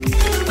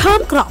เพิ่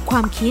มเกราะคว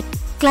ามคิด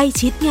ใกล้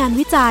ชิดงาน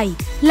วิจัย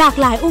หลาก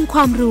หลายองค์คว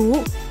ามรู้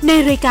ใน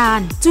รายการ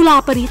จุฬา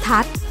ปริทั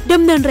ศน์ด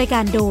ำเนินรายก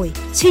ารโดย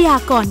ชยา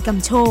กรก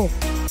ำโชค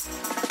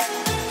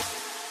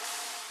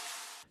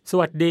ส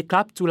วัสดีค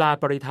รับจุฬา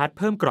ปริทัศน์เ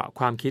พิ่มเกราะ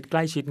ความคิดใก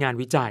ล้ชิดงาน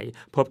วิจัย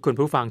พบคุณ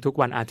ผู้ฟังทุก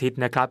วันอาทิตย์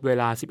นะครับเว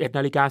ลา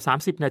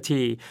 11:30 น.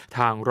ท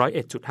าง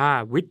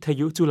 101.5 วิท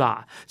ยุจุฬ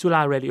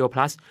าเรดิโอพ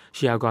ลัสช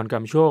ยากรก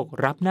ำโชค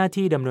รับหน้า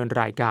ที่ดำเนิน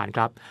รายการค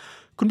รับ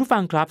คุณผู้ฟั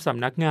งครับส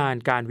ำนักงาน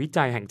การวิ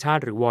จัยแห่งชา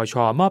ติหรือวช.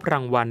มอบรา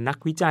งวัลนัก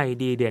วิจัย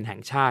ดีเด่นแห่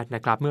งชาติน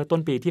ะครับเมื่อต้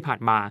นปีที่ผ่าน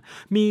มา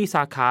มีส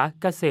าขา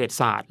เกษตร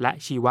ศาสตร์และ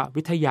ชีว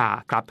วิทยา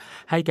ครับ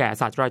ให้แก่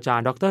ศาสตราจาร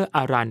ย์ดร.อ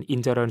รัญ อิ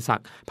นเจริญศัก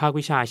ดิ์ภาค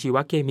วิชาชีว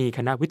เคมีค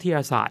ณะวิทย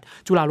าศาสตร์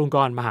จุฬาลงก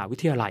รณ์มหาวิ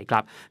ทยาลัยครั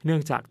บเนื่อ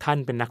งจากท่าน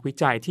เป็นนักวิ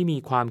จัยที่มี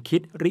ความคิ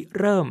ดริ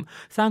เริ่ม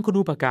สร้างคุ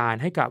ณูปการ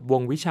ให้กับว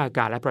งวิชาก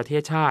ารและประเท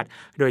ศชาติ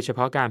โดยเฉพ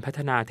าะการพัฒ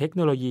นาเทคโน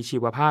โลยีชี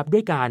วภาพด้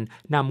วยการ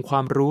นำคว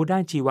ามรู้ด้า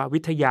นชีววิ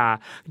ทยา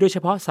โดยเฉ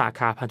พาะสา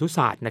ขาพันธุศ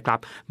าสตร์นะครับ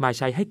มาใ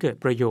ช้ให้เกิด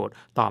ประโยชน์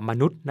ต่อม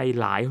นุษย์ใน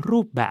หลายรู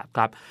ปแบบค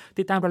รับ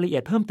ติดตามรายละเอี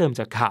ยดเพิ่มเติม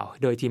จากข่าว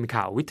โดยทีม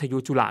ข่าววิทยุ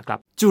จุฬาครับ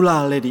จุฬา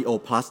เรดิโอ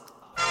พลัส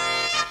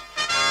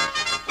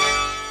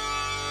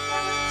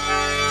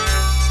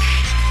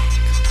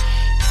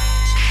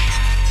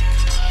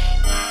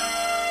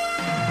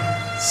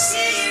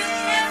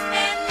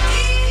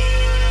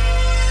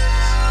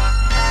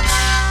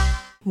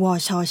ว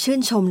ช.ชื่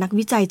นชมนัก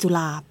วิจัยจุฬ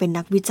าเป็น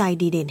นักวิจัย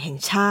ดีเด่นแห่ง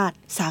ชาติ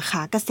สาข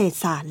าเกษตร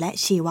ศาสตร์และ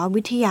ชีว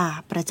วิทยา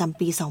ประจำ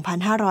ปี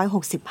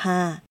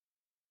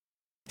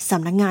 2565 ส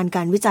ำนักงานก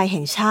ารวิจัยแ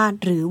ห่งชาติ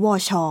หรือว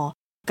ช.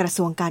กระท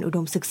รวงการอุด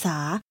มศึกษา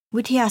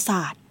วิทยาศ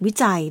าสตร์วิ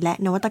จัยและ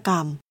นวัตกรร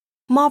ม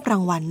มอบรา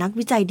งวัลนัก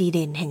วิจัยดีเ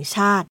ด่นแห่งช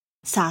าติ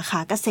สาขา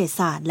เกษตร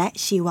ศาสตร์และ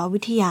ชีววิ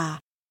ทยา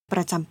ป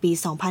ระจำปี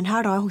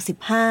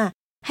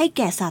 2565 ให้แ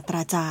ก่ศาสตร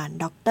าจารย์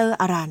ดร.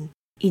อรัญ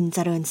อินเจ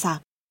ริญศัก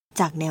ดิ์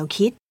จากแนว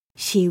คิด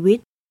ชีวิต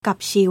กับ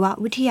ชีว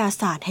วิทยา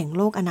ศาสตร์แห่งโ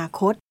ลกอนา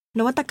คตน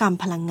วัตกรรม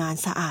พลังงาน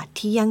สะอาด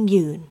ที่ยั่ง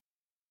ยืน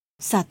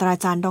ศาสตรา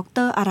จารย์ด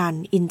ร.อรัญ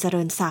อินเจ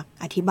ริญศักดิ์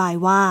อธิบาย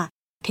ว่า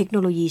เทคโน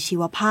โลยีชี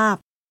วภาพ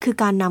คือ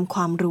การนำคว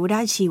ามรู้ด้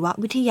านชีว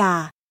วิทยา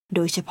โด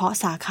ยเฉพาะ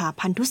สาขา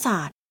พันธุศา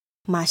สตร์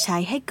มาใช้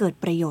ให้เกิด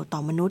ประโยชน์ต่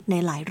อมนุษย์ใน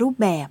หลายรูป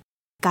แบบ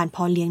การเพ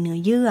าะเลี้ยงเนื้อ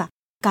เยื่อ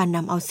การน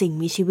ำเอาสิ่ง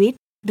มีชีวิต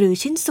หรือ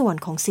ชิ้นส่วน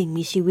ของสิ่ง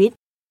มีชีวิต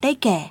ได้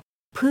แก่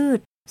พืช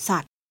สั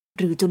ตว์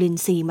หรือจุลิน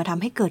ทรีย์มาท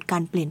ำให้เกิดกา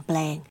รเปลี่ยนแปล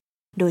ง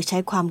โดยใช้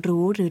ความ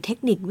รู้หรือเทค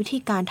นิควิธี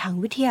การทาง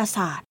วิทยาศ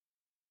าสตร์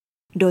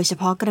โดยเฉ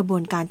พาะกระบว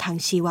นการทาง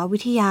ชีววิ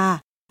ทยา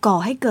ก่อ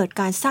ให้เกิด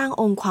การสร้าง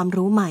องค์ความ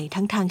รู้ใหม่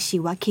ทั้งทางชี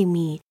วเค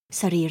มี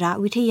สรีร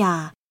วิทยา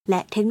แล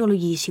ะเทคโนโล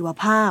ยีชีว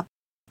ภาพ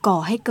ก่อ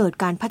ให้เกิด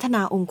การพัฒน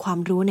าองค์ความ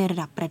รู้ในระ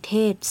ดับประเท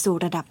ศสู่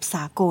ระดับส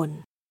ากล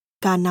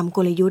การนำก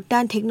ลยุทธ์ด้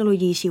านเทคโนโล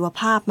ยีชีว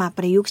ภาพมาป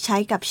ระยุกต์ใช้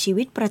กับชี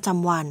วิตประจ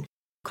ำวัน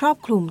ครอบ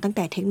คลุมตั้งแ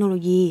ต่เทคโนโล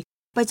ยี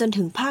ไปจน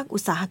ถึงภาคอุ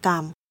ตสาหกรร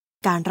ม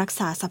การรัก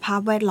ษาสภาพ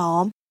แวดล้อ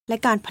มและ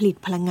การผลิต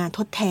พลังงานท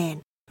ดแทน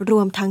ร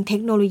วมทั้งเท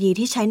คโนโลยี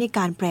ที่ใช้ในก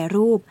ารแปร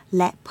รูป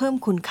และเพิ่ม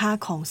คุณค่า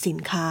ของสิน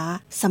ค้า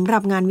สำหรั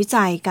บงานวิ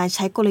จัยการใ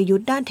ช้กลยุท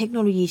ธ์ด้านเทคโน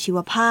โลยีชีว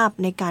ภาพ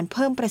ในการเ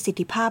พิ่มประสิท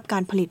ธิภาพกา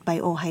รผลิตไบ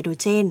โอไฮโดร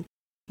เจน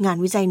งาน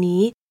วิจัย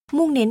นี้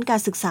มุ่งเน้นกา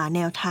รศึกษาแน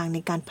วทางใน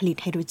การผลิต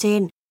ไฮโดรเจ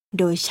น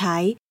โดยใช้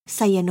ไซ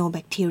ยาโนแบ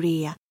คทีเรี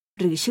ย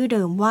หรือชื่อเ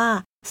ดิมว่า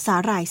สา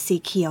หร่ายสี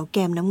เขียวแก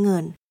มน้ำเงิ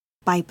น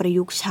ไปประ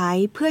ยุกต์ใช้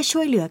เพื่อช่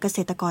วยเหลือเกษ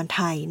ตรกรไ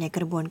ทยในก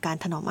ระบวนการ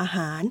ถนอมอาห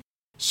าร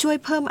ช่วย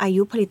เพิ่มอา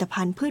ยุผลิต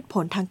ภัณฑ์พืชผ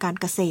ลทางการ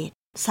เกษตร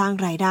สร้าง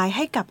รายได้ใ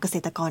ห้กับเกษ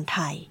ตรกรไท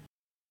ย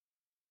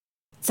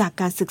จาก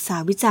การศึกษา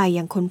วิจัย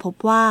ยังค้นพบ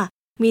ว่า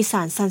มีส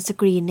ารซันส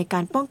กรีนในกา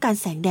รป้องกัน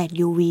แสงแดด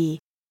UV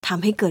ท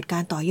ำให้เกิดกา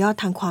รต่อยอด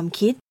ทางความ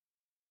คิด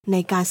ใน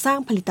การสร้าง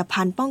ผลิต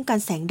ภัณฑ์ป้องกัน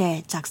แสงแด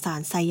ดจากสา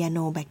รไซยาโน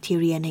แบคที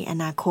เรียในอ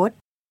นาคต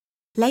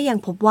และยัง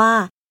พบว่า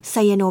ไซ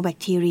ยาโนแบค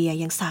ทีเรีย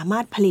ยังสามา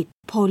รถผลิต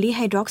โพลีไฮ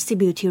ดรอกซิ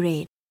บิวทิเร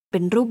ตเป็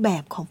นรูปแบ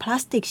บของพลา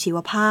สติกชีว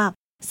ภาพ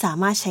สา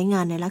มารถใช้ง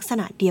านในลักษ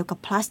ณะเดียวกับ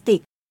พลาสติ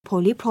กโพ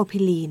ลีโพรพิ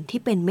ลีน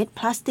ที่เป็นเม็ดพ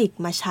ลาสติก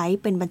มาใช้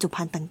เป็นบรรจุ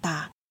ภัณฑ์ต่า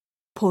ง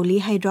ๆโพลี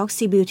ไฮดรอก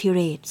ซิบิวทิเร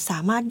ตสา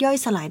มารถย่อย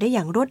สลายได้อ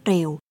ย่างรวดเ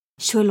ร็ว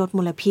ช่วยลดม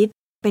ลพิษ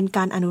เป็นก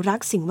ารอนุรัก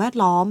ษ์สิ่งแวด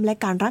ล้อมและ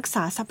การรักษ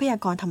าทรัพยา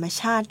กรธรรม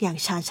ชาติอย่าง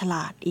ชาญฉล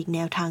าดอีกแน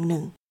วทางห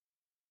นึ่ง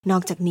นอ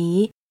กจากนี้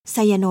ไซ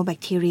ยาโนแบค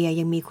ทีเรีย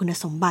ยังมีคุณ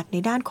สมบัติใน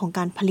ด้านของก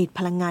ารผลิตพ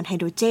ลังงานไฮ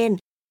โดรเจน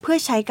เพื่อ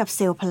ใช้กับเซ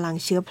ลล์พลัง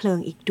เชื้อเพลิง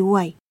อีกด้ว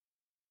ย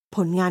ผ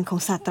ลงานของ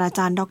ศาสตราจ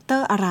ารย์ด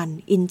ร.อรัญ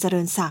อินเจ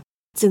ริญศักดิ์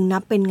จึงนั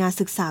บเป็นงาน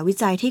ศึกษาวิ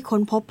จัยที่ค้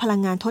นพบพลั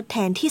งงานทดแท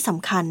นที่ส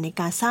ำคัญใน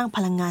การสร้างพ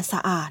ลังงานส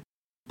ะอาด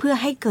เพื่อ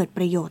ให้เกิดป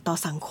ระโยชน์ต่อ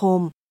สังคม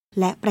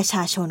และประช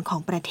าชนขอ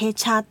งประเทศ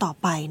ชาติต่อ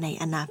ไปใน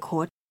อนาค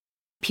ต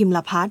พิมพ์ล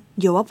ะพัฒน์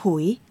โยวผุ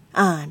ย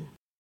อ่าน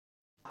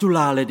จุฬ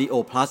าเรดิโอ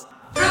พลัส101.5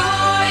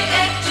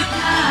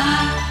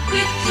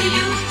 วิท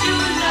ยุจุ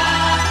ฬา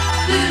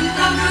คลื่นค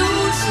วามรู้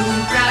สู่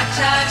ประ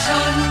ชาช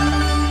น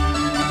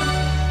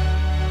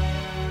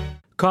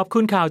ขอบคุ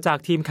ณข่าวจาก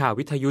ทีมข่าว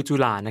วิทยุจุ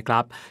ฬานะครั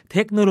บเท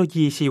คโนโล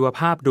ยีชีวภ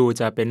าพดู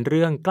จะเป็นเ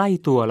รื่องใกล้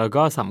ตัวแล้ว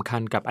ก็สำคั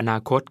ญกับอนา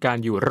คตการ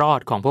อยู่รอ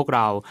ดของพวกเร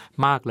า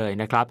มากเลย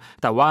นะครับ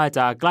แต่ว่าจ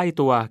ะใกล้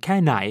ตัวแค่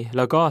ไหนแ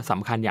ล้วก็ส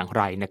ำคัญอย่างไ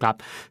รนะครับ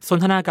สน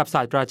ทนากับศ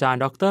าสตราจาร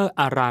ย์ดร.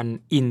อรัญ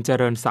อินเจ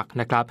ริญศักดิ์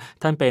นะครับ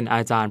ท่านเป็นอ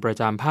าจารย์ประ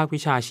จำภาควิ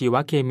ชาชีว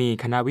เคมี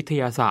คณะวิท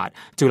ยาศาสตร์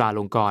จุฬาล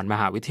งกรณ์ม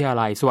หาวิทยา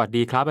ลัยสวัส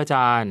ดีครับอาจ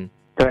ารย์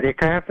สวัสดี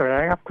ครับสวัส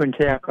ดีครับคุณช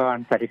ยากร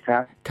สวัสดีครั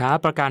บครับ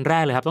ประการแร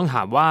กเลยครับต้องถ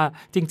ามว่า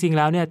จริงๆแ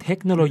ล้วเนี่ยเทค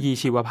โนโลยี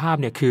ชีวภาพ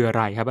เนี่ยคืออะ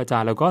ไรครับอาจา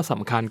รย์แล้วก็ส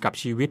ำคัญกับ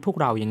ชีวิตพวก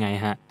เรายังไง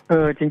ฮะ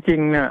จริง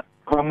ๆเนี่ย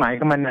ความหมายข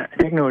องมัน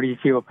เทคโนโลยี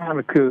ชีวภาพ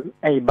มันคือ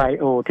ไอ้ไบ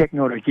โอเทคโ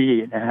นโลยี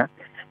นะฮะ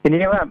ที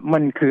นี้ว่ามั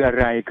นคืออะ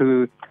ไรคือ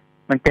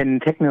มันเป็น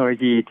เทคโนโล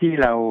ยีที่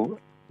เรา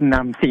น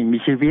ำสิ่งมี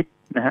ชีวิต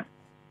นะฮะ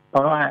เพร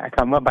าะว่าค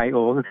ำว่าไบโอ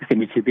ก็คือสิ่ง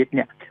มีชีวิตเ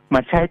นี่ยม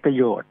าใช้ประ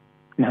โยชน์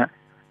นะฮะ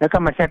แล้วก็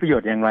มาใช้ประโย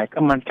ชน์อย่างไรก็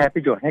มันใช้ป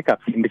ระโยชน์ให้กับ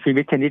สิ่งมีชี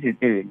วิตชนิด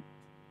อื่น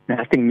ๆน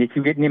ะสิ่งมี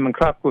ชีวิตนี่มัน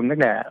ครอบคลุมตั้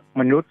งแต่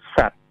มนุษย์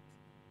สัตว์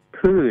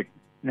พืช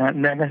นะ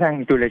แม้กระทั่ง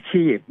จุล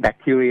ชีพแบค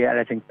ทีเรียอะไ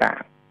รต่า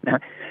งๆน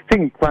ะซึ่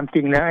งความจ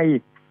ริงแล้วไอ้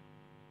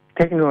เ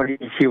ทคโนโลยี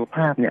ชีวภ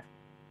าพเนี่ย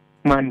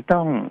มันต้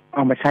องเอ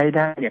ามาใช้ไ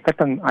ด้เนี่ยก็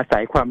ต้องอาศั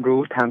ยความรู้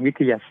ทางวิ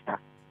ทยาศาส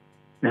ตร์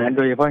นะโด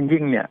ยเฉพาะ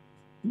ยิ่งเนี่ย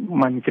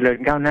มันเจริญ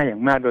ก้าวหน้าอย่า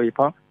งมากโดยเฉ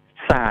พาะ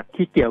ศาสตร์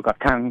ที่เกี่ยวกับ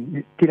ทาง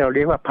ที่เราเ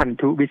รียกว่าพัน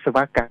ธุวิศว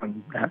กรรม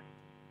นะ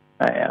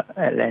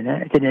อะไรน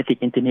ะ genetic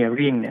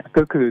engineering เนี่ย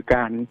ก็คือก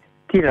าร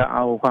ที่เราเอ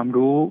าความ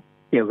รู้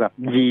เกี่ยวกับ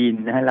ยีน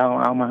นะเรา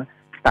เอามา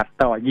ตัด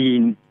ต่อยี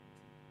น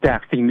จาก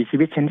สิ่งมีชี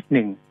วิตชนิดห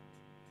นึ่ง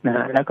น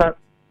ะแล้วก็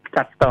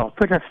ตัดต่อเ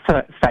พื่อจะ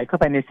ใส่เข้า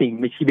ไปในสิ่ง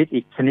มีชีวิต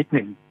อีกชนิดห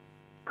นึ่ง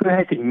เพื่อใ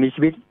ห้สิ่งมี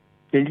ชีวิต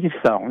ชนิดที่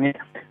สองเนี่ย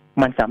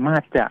มันสามาร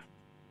ถจะ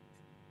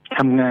ท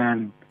ำงาน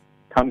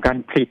ทำการ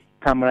ผลิต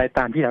ทำอะไรต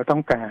ามที่เราต้อ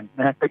งการ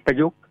นะไปประ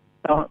ยุกต์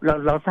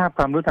เราทราบค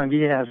วามรู้ทางวิ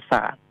ทยาศ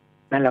าสตร์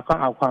แล้วเราก็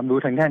เอาความรู้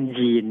ทางด้าน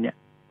ยีนเนี่ย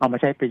เอามา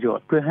ใช้ประโยช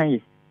น์เพื่อให้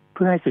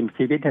สิ่งมี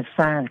ชีวิต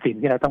สร้างสิ่ง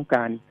ที่เราต้องก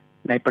าร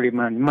ในปริ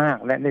มาณมาก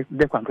และ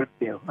ด้วยความรวด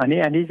เร็วอัน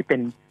นี้จะเป็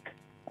น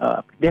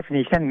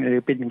definition หรื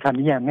อเป็นคำ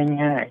นิยาม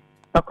ง่าย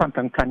ๆเพราะความส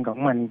ำคัญของ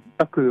มัน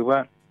ก็คือว่า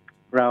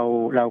เร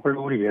าก็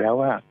รู้อยู่แล้ว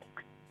ว่า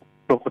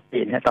ปกติ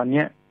เนี่ยตอน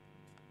นี้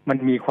มัน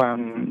มีควา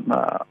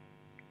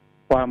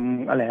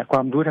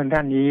มรู้ทางด้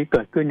านนี้เ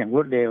กิดขึ้นอย่างร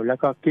วดเร็วแล้ว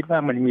ก็คิดว่า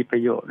มันมีปร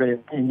ะโยชน์โดย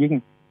ยิ่ง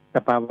ส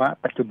ภาวะ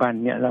ปัจจุบัน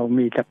เนี่ยเรา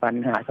มีปัญ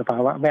หาสภา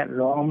วะแวด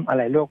ล้อมอะไ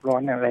รโลกร้อ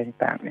นอะไร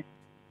ต่างๆเนี่ย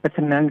เพราะฉ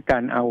ะนั้นกา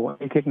รเอา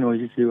เทคโนโล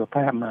ยีชีวภ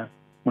าพ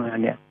มา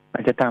เนี่ยมั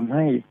นจะทำใ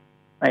ห้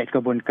กร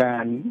ะบวนกา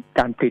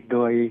รผลิตโด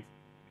ย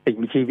สิ่ง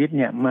มีชีวิตเ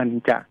นี่ยมัน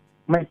จะ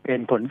ไม่เป็น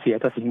ผลเสีย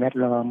ต่อสิ่งแวด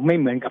ล้อมไม่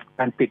เหมือนกับ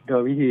การผลิตโด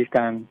ยวิธีก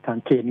ารทาง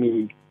เคมี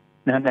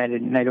นะ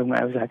ในโรงงา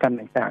นอุตสาหกรรม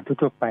ต่างๆ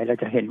ทั่วๆไปเรา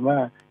จะเห็นว่า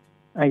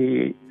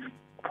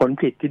ผลผ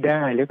ลิตที่ไ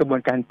ด้หรือกระบว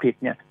นการผลิต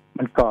เนี่ย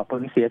มันก่อผ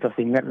ลเสียต่อ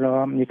สิ่งแวดล้อ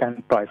มมีการ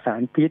ปล่อยสา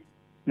รพิษ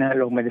นะ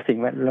ลงไปในสิ่ง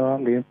แวดล้อม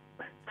หรือ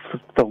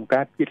ส่งก๊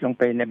าซพิษลงไ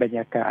ปในบรรย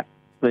ากาศ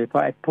โดยเฉพา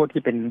ะพวก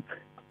ที่เป็น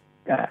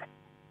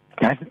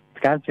ก๊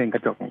าซเรือนกร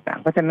ะจกต่าง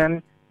ๆเพราะฉะนั้น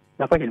เ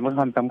ราก็เห็นว่าค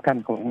วามสำคัญ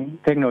ของ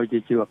เทคโนโลยี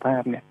ชีวภา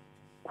พเนี่ย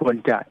ควร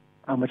จะ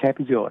เอามาใช้ป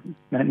ระโยชน์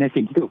นะใน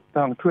สิ่งที่ถูก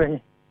ต้องช่วย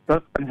ล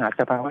ดปัญหา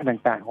สภาวะ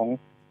ต่างๆ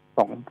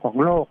ของ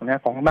โลกน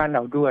ะของบ้านเร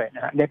าด้วยน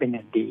ะได้เป็นอ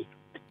ย่างดี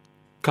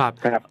ครับ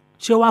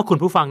เชื่อว่าคุณ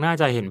ผู้ฟังน่า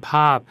จะเห็นภ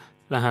าพ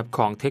นะครับข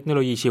องเทคโนโล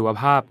ยีชีว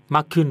ภาพม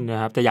ากขึ้นน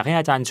ะครับแต่อยากให้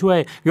อาจารย์ช่วย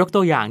ยก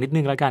ตัวอย่างนิด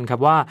นึงแล้วกันครับ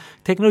ว่า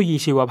เทคโนโลยี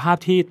ชีวภาพ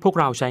ที่พวก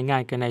เราใช้งา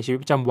นกันในชีวิต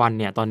ประจำวัน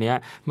เนี่ยตอนนี้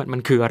มั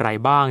นคืออะไร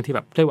บ้างที่แบ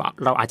บ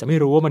เราอาจจะไม่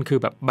รู้ว่ามันคือ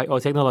แบบไบโอ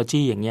เทคโนโล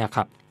ยีอย่างเงี้ยค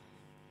รับ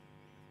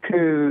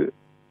คือ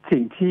สิ่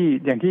งที่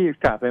อย่างที่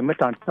กล่าวไปเมื่อ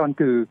ตอนต้น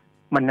คือ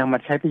มันนำมา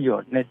ใช้ประโย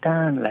ชน์ในด้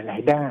านหลา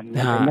ยๆด้านใ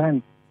นด้าน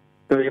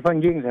โดยเฉพาะ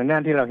ยิ่งทางด้า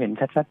นที่เราเห็น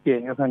ชัดๆเจน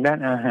ก็ทางด้าน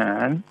อาหา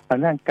รทาง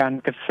ด้านการ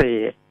เกษ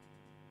ตร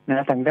น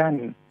ะทางด้าน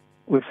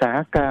อุตสาห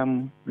กรรม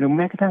หรือแ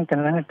ม้กระทั่ง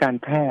การ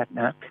แพทย์น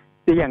ะ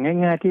ตัวอย่าง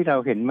ง่ายๆที่เรา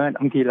เห็นว่า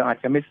บางทีเราอาจ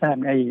จะไม่ทราบ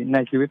ใน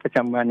ชีวิตประจ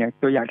ำวันอย่าง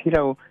ตัวอย่างที่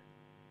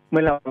เ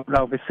มื่อเร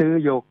าไปซื้อ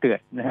โยเกิร์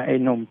ตนะฮะ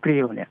นมเปรี้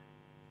ยวเนี่ย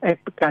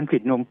การผลิ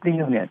ตนมเปรี้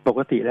ยวเนี่ยปก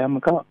ติแล้วมั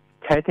นก็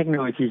ใช้เทคโน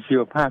โลยีชี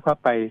วภาพเข้า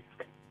ไป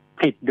ผ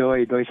ลิตโ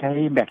ดยใช้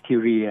แบคที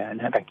เรียน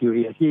ะแบคทีเ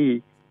รีย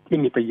ที่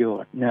มีประโย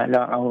ชน์นะเร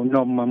าเอาน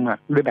มมาหมัก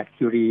ด้วยแบค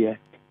ทีเรีย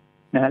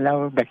นะแล้ว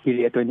แบคทีเ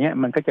รียตัวนี้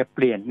มันก็จะเป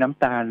ลี่ยนน้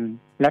ำตาล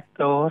แลคโ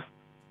ตส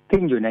ซึ่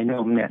งอยู่ในน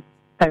มเนี่ย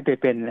ให้ไป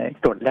เป็น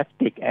กรดแลค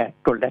ติก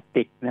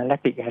นะแลค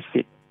ติกแอ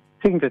ซิด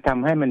ซึ่งจะท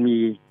ำให้มัน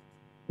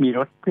มีร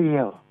สเปรี้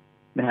ยว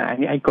นะฮะอัน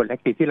นี้กรดแล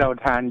คติกที่เรา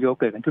ทานโย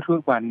เกิร์ตกันทุ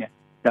กๆวันเนี่ย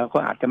เราก็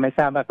อาจจะไม่ท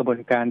ราบว่ากระบว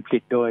นการผลิ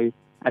ตโดย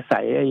อา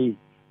ศัย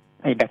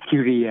แบคที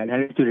เรียและ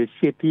จุล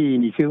ชีพที่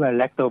มีชื่อว่า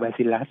แลคโตแบ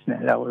ซิลลัสเนี่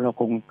ยเรา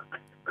คง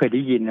เคยไ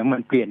ด้ยินนะมั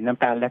นเปลี่ยนน้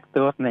ำตาลแลคโต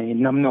สใน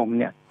น้ำนม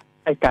เนี่ย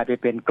ให้กลายไป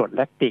เป็นกรดแ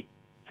ลคติก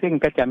ซึ่ง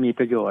ก็จะมี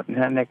ประโยชน์น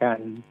ะฮะในก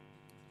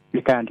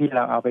ารที่เร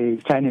าเอาไป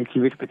ใช้ในชี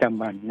วิตประจ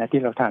ำวันนะ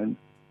ที่เราทาน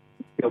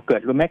โยเกิร์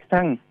ตหรือแม้กระ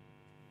ทั่ง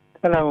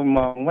ถ้าเราม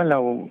องว่าเรา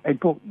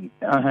พวก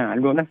อาหาร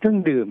รวมทั้งเครื่อง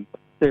ดื่ม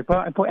โดยเฉพา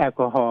ะพวกแอล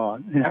กอฮอล์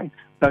นะ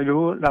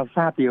เราท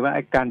ราบดีว่า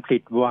การผลิ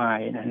ตไว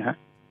น์นะฮะ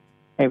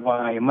ไว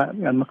น์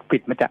มันผลิ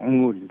ตมาจากอ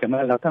งุ่นแต่ว่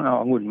าเราต้องเอา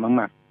องุ่นมาห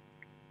มัก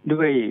ด้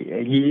วย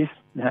ยีส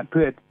ต์นะฮะเ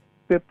พื่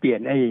อเปลี่ยน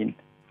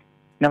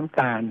น้ำ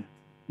ตาล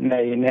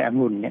ในอ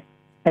งุ่นเนี่ย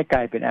ให้กล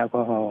ายเป็นแอลก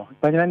อฮอล์เ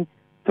พราะฉะนั้น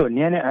ส่วน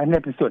นี้เนี่ยอันนี้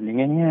เป็นส่วนหนึ่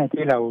งง่ายๆ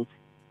ที่เรา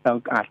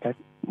อาจจะ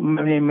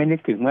ไม่นึ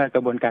กถึงว่ากร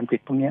ะบวนการผลิ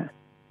ตพวกนี้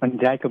มัน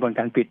ใช้กระบวนก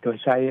ารผลิตโดย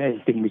ใช้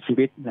สิ่งมีชี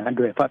วิตนะโ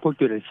ดยเฉพาะพวก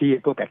จุลชีพ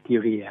พวกแบคที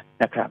เรีย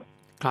นะครับ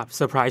ครับเ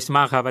ซอร์ไพรส์ม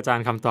ากครับอาจาร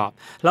ย์คำตอบ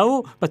แล้ว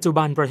ปัจจุ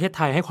บันประเทศไ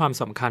ทยให้ความ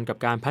สำคัญกับ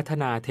การพัฒ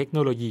นาเทคโน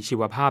โลยีชี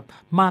วภาพ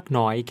มาก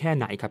น้อยแค่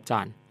ไหนครับอาจ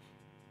ารย์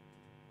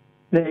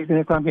ใน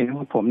ความเห็นข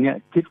องผมเนี่ย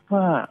คิด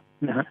ว่า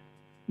นะฮะ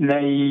ใน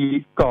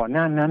ก่อนห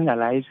น้านั้นห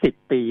ลาย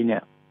10 ปีเนี่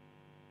ย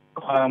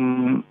ความ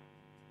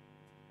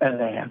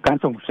การ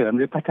ส่งเสริมห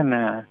รือพัฒน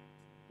า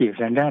เกี่ยว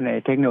กับด้านใน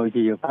เทคโนโล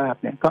ยีชีวภาพ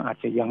เนี่ยก็อาจ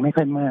จะยังไม่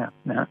ค่อยมาก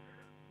นะฮะ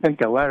เนื่อง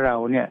จากว่าเรา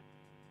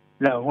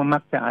ก็มั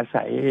กจะอา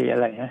ศัย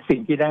สิ่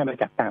งที่ได้มา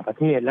จากต่างประ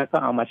เทศแล้วก็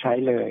เอามาใช้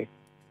เลย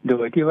โด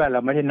ยที่ว่าเรา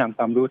ไม่ได้นำค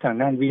วามรู้ทาง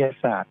ด้านวิทยา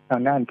ศาสตร์ทา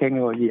งด้านเทคโน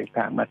โลยี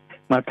ต่าง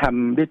ๆมาท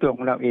ำด้วยตัวข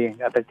องเราเอง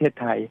ในประเทศ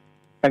ไทย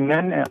ดัง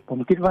นั้นผม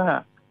คิดว่า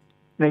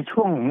ใน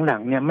ช่วงหลั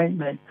งเนี่ย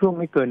ในช่วง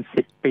ไม่เกิน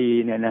10 ปี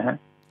เนี่ยนะฮะ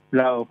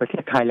เราประเท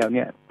ศไทยเราเ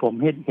นี่ยผม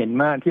เห็น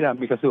มากที่เรา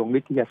มีกระทรวง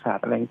วิทยาศาสต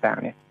ร์อะไรต่าง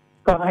ๆเนี่ย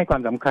ก็ให้ควา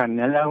มสำคัญ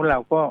นะแล้วเรา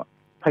ก็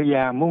พยาย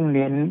ามมุ่งเ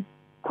น้น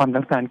ความส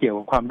ำคัญเกี่ยว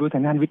กับความรู้ท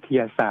างด้านวิท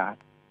ยาศาสต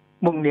ร์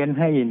มุ่งเน้น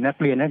ให้นัก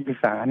เรียนนักศึก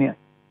ษาเนี่ย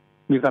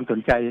มีความสน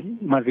ใจ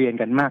มาเรียน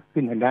กันมาก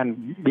ขึ้นทางด้าน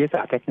วิทยาศ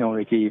าสตร์เทคโนโล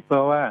ยีเพรา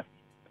ะว่า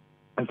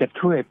มันจะ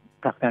ช่วย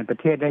ผลักดันประ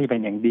เทศได้เป็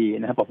นอย่างดี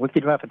นะครับผมก็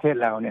คิดว่าประเทศ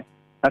เราเนี่ย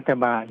รัฐ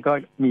บาลก็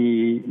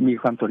มี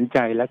ความสนใจ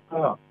และ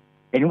ก็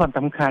เห็นความส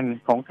ำคัญ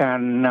ของการ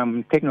น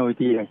ำเทคโนโล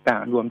ยีต่า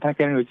งๆรวมทั้งเ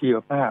ทคโนโลยีชีว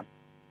ภาพ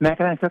แม้ก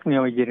ระทั่งเทคโน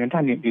โลยีในด้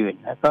านอื่น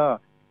ๆแล้วก็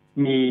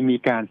มี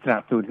การสนั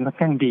บสนุนค่อน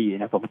ข้างดี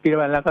นะผมคิด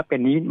ว่าแล้วก็เป็น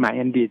นิมิตหมาย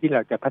อันดีที่เร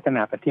าจะพัฒน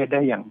าประเทศไ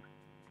ด้อย่าง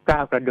ก้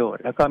าวกระโดด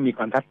แล้วก็มีค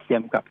วามทัดเทีย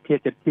มกับประเทศ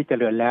ที่เจ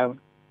ริญแล้ว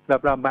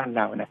รอบๆบ้านเ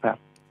รานะครับ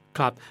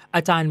ครับอ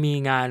าจารย์มี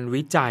งาน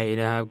วิจัย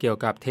นะครับเกี่ยว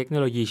กับเทคโน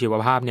โลยีชีว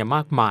ภาพเนี่ยม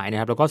ากมายนะ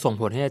ครับแล้วก็ส่ง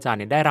ผลให้อาจารย์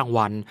เนี่ยได้ราง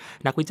วัล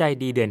นักวิจัย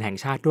ดีเด่นแห่ง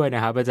ชาติด้วยน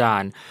ะครับอาจา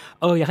รย์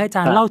อยากให้อาจ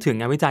ารย์เล่าถึง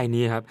งานวิจัย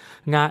นี้ครับ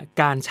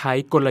การใช้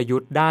กลยุท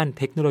ธ์ด้าน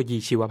เทคโนโลยี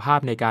ชีวภาพ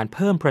ในการเ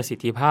พิ่มประสิท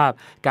ธิภาพ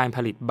การผ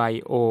ลิตไบ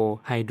โอ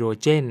ไฮโดร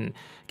เจน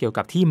เกี่ยว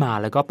กับที่มา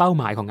แล้วก็เป้า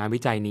หมายของงานวิ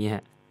จัยนี้ฮ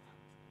ะ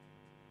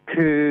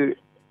คือ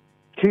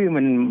ชื่อ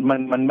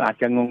มันอาจ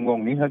จะงง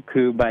ๆนี่ก็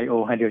คือไบโอ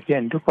ไฮโดรเจ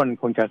นทุกคน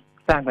คงจะ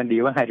สร้างกันดี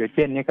ว่าไฮโดรเจ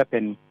นนี่ก็เ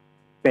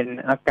ป็น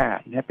อากาศ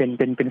นะเป็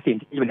นสิ่ง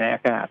ที่อยู่ในอ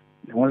ากาศ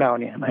ของเรา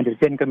เนี่ยไฮโดร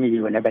เจนก็มีอ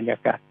ยู่ในบรรยา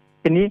กาศ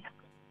ทีนี้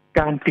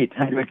การผลิตไ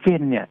ฮโดรเจ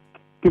นเนี่ย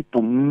ที่ผ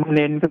มเ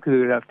น้นก็คือ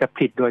เราจะผ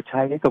ลิตโดยใ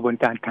ช้กระบวน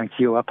การทาง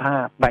ชีวภา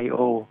พไบโอ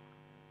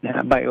นะฮ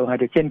ะไบโอไฮ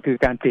โดรเจนคือ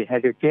การผลิตไฮ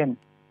โดรเจน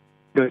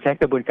โดยใช้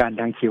กระบวนการ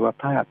ทางชีว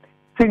ภาพ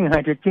ซึ่งไฮ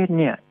โดรเจน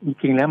เนี่ยจ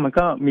ริงๆแล้วมัน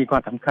ก็มีควา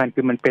มสำคัญ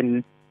คือมันเป็น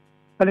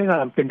ก็เรียกว่า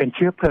เป็นเ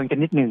ชื้อเพลิงช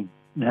นิดหนึ่ง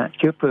นะฮะเ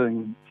ชื้อเพลิ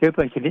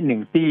งชนิดหนึ่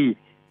ง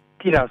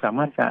ที่เราสาม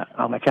ารถจะเ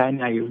อามาใช้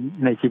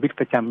ในชีวิต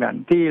ประจำวัน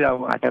ที่เรา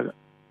อาจจะ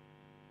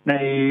ใน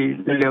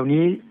เร็วๆ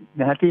นี้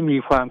นะฮะที่มี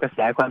ความกระแส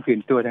ความตื่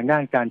นตัวทางด้า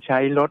นการใช้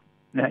รถ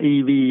นะ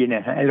EV เนี่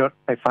ยไอ้รถ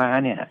ไฟฟ้า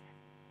เนี่ย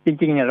จ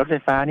ริงๆเนี่ยรถไฟ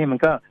ฟ้าเนี่ยมัน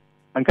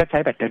ก็ใช้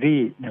แบตเตอ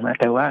รี่นะ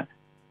แต่ว่า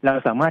เรา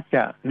สามารถจ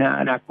ะใน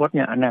อนาคต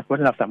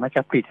เราสามารถจ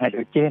ะผลิตไฮโด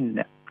รเจนเ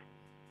นี่ย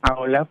เอา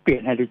แล้วเปลี่ย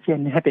นไฮโดรเจน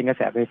ให้เป็นกระแ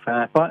สไฟฟ้า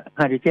เพราะไ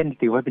ฮโดรเจน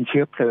ถือว่าเป็นเ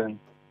ชื้อเพลิง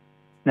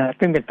นะ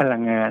ซึ่งเป็นพลั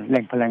งงานแห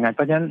ล่งพลังงานเพ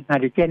ราะฉะนั้นไฮ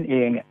โดรเจนเอ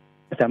งเนี่ย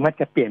สามารถ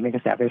จะเปลี่ยนเป็นกร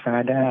ะแสไฟฟ้า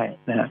ได้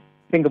นะฮะ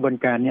ซึ่งกระบวน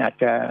การนี้อาจ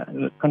จะ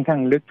ค่อนข้าง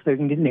ลึกซึ้ง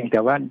นิดหนึ่งแ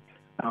ต่ว่า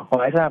ขอ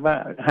ให้ทราบว่า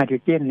ไฮโดร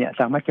เจนเนี่ย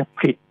สามารถจะผ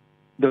ลิต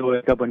โดย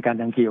กระบวนการ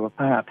ทางชีว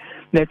ภาพ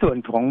ในส่วน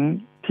ของ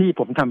ที่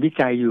ผมทำวิ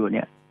จัยอยู่เ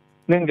นี่ย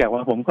เนื่องจากว่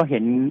าผมก็เห็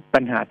น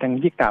ปัญหาทาง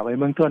ที่กล่าวไว้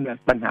เบื้องต้น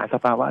ปัญหาส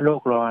ภาวะโล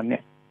กร้อนเนี่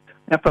ย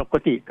และปก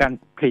ติการ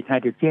ผลิตไฮ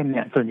โดรเจนเ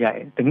นี่ยส่วนใหญ่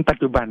ถึงปัจ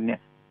จุบันเนี่ย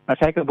เรา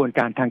ใช้กระบวนก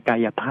ารทางกา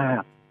ยภา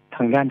พท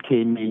างด้านเค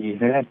มี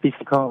ทางด้านฟิ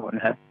สิกอลน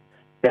ะฮะ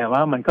แต่ว่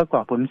ามันก็ก่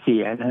อผลเสี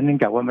ยนะเนื่อง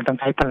จากว่ามันต้อง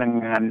ใช้พลัง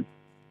งาน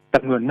จ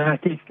ำนวนมาก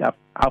ที่จะ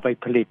เอาไป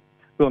ผลิต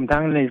รวมทั้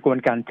งในกระบวน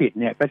การผลิต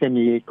เนี่ยก็จะ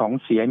มีของ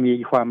เสียมี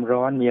ความ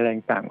ร้อนมีอะไร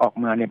ต่างๆออก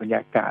มาในบรรย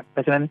ากาศเพร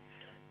าะฉะนั้น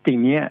สิ่ง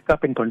นี้ก็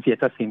เป็นผลเสีย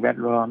ต่อสิ่งแวด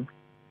ล้อม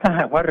ถ้าห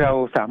ากว่าเรา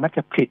สามารถจ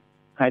ะผลิต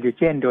ไฮโดรเ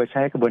จนโดยใ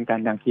ช้กระบวนการ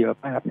ทางชีว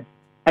ภาพเนี่ย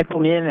ไอ้พว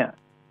กนี้เนี่ย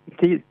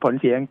ที่ผล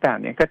เสียต่าง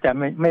ๆเนี่ยก็จะ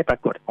ไม่ปรา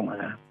กฏออกมา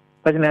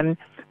เพราะฉะนั้น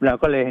เรา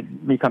ก็เลย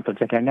มีความสนใ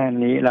จทางด้าน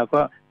นี้เรา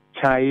ก็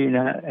ใช้น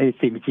ะไอ้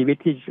สิ่งมีชีวิต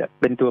ที่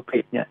เป็นตัวผ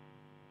ลิตเนี่ย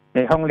ใน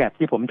ห้องแลบ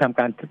ที่ผมทำ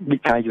การวิ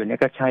จัยอยู่เนี่ย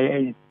ก็ใช้ไ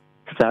อ้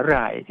สาห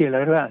ร่ายที่เรา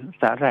เรียกว่า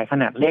สาหร่ายข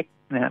นาดเล็ก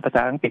นะฮะภาษ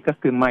าอังกฤษก็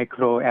คือไมโค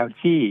รแอล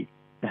จี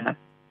นะฮะ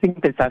ซึ่ง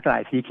เป็นสาหร่า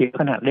ยสีเขียว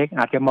ขนาดเล็ก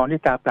อาจจะมองด้ว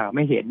ยตาเปล่าไ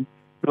ม่เห็น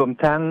รวม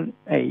ทั้ง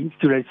ไอ้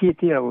จุลชีพ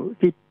ที่เ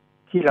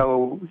รา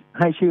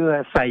ให้ชื่อว่า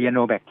ไซยาโน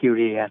แบคทีเ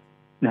รีย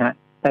นะฮะ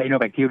ไซยาโน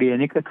แบคทีเรีย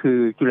นี่ก็คือ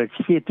จุล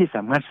ชีพที่ส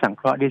ามารถสังเ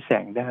คราะห์ด้วยแส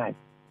งได้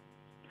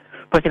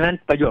เพราะฉะนั้น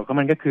ประโยชน์ของ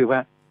มันก็คือว่า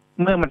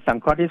เมื่อมันสัง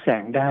เคราะห์ด้วยแส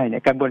งได้เนี่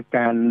ยกระบวนก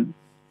าร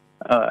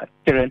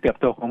เจริญเติบ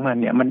โตของมัน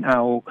เนี่ยมันเอา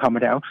คาร์บอ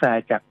นไดออกไซ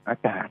ด์จากอา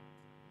กาศ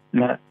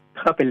นะ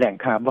เข้าเป็นแหล่ง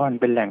คาร์บอน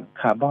เ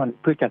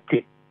พื่อจะผลิ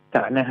ตส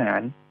ารอาหาร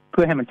เ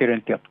พื่อให้มันเจริญ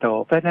เติบโต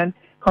เพราะฉะนั้น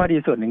ข้อดี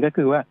ส่วนหนึ่งก็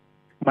คือว่า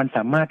มันส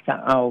ามารถจะ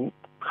เอา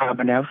คาร์บ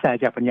อนไดออกไซ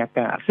ด์จากบรรยาก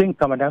าศซึ่ง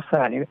คาร์บอนไดออกไซ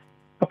ด์นี่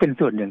ก็เป็น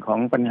ส่วนหนึ่งของ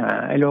ปัญหา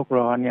ไอ้โลก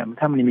ร้อนเนี่ย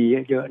ถ้ามันมี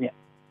เยอะๆเนี่ย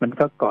มัน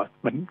ก็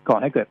ก่อ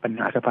ให้เกิดปัญ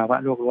หาสภาวะ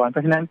โลกร้อนเพร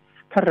าะฉะนั้น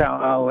ถ้าเรา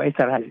เอาไอ้ส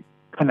าหร่าย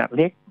ขนาดเ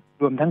ล็ก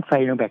รวมทั้งไซ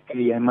โนแบคที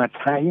เรียมา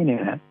ใช้เนี่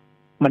ยนะ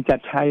มันจะ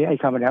ใช้ไอ้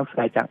คาร์บอนไดออกไซ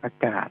ด์จากอา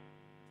กาศ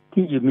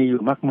ที่มีอ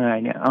ยู่มากมาย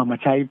เนี่ยเอามา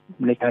ใช้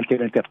ในการเจ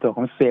ริญเติบโตข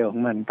องเซลล์ขอ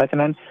งมันเพราะฉะ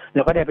นั้นเร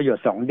าก็ได้ประโยช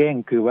น์2เด้ง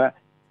คือว่า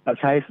เรา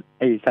ใช้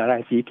ไอ้สาหร่า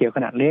ยสีเขียวข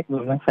นาดเล็กร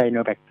วมทั้งไซโน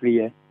แบคทีเรี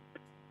ย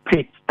ผ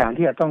ลิตสาร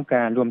ที่เราต้องก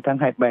ารรวมทั้ง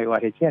ไฮไบโอ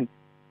เทคเชน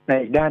ใน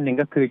อีกด้านหนึ่ง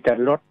ก็คือจะ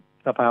ลด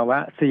สภาวะ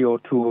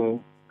CO2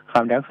 คา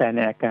ร์บอนไดออกไซด์ใ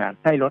นอากาศ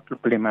ให้ลด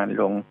ปริมาณ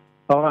ลง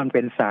เพราะว่ามันเ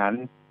ป็นสาร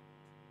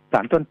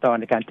ต้นตอ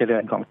ในการเจริ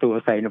ญของตัว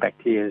ไซโนแบค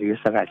ทีเรียหรือ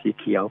สาหร่ายสี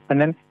เขียวเพราะ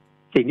นั้น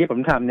สิ่งที่ผม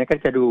ทำเนี่ยก็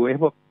จะดูไอ้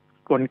พวก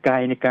กลไก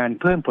ในการ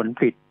เพิ่มผลผ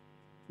ลิต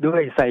ด้ว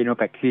ยไซโนแ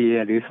บคทีเรี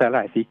ยหรือสาหร่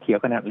ายสีเขียว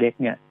ขนาดเล็ก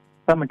เนี่ย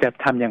ว่ามันจะ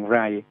ทำอย่างไร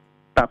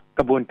ปรับก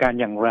ระบวนการ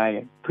อย่างไร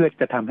เพื่อ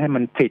จะทำให้มั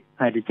นผลิตไ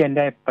ฮโดรเจน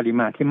ได้ปริ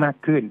มาณที่มาก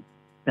ขึ้น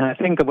นะ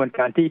ซึ่งกระบวนก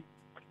าร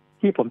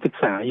ที่ผมศึก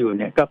ษาอยู่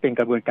เนี่ยก็เป็น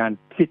กระบวนการ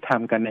ที่ท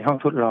ำกันในห้อง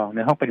ทดลองใน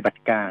ห้องปฏิบั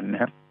ติการน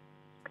ะครับ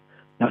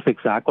เราศึก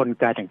ษากล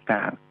ไก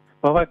ต่างๆ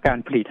เพราะว่าการ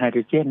ผลิตไฮโด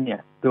รเจนเนี่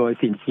ยโดย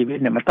สิ่งมีชีวิต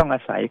เนี่ยมันต้องอ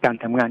าศัยการ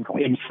ทำงานของ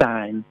เอนไซ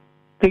ม์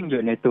ซึ่งอ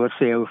ยู่ในตัวเ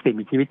ซลล์สิ่ง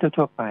มีชีวิต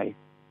ทั่วๆไป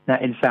นะ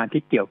เอนไซม์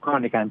ที่เกี่ยวข้อง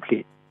ในการผลิ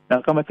ตแล้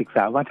วก็มาศึกษ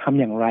าว่าทำ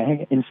อย่างไรให้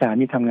เอนไซม์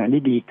นี้ทำงานได้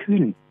ดีขึ้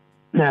น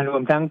นะรว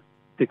มทั้ง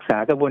ศึกษา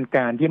กระบวนก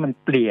ารที่มัน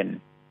เปลี่ยน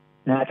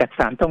นะจากส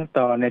ารต้นต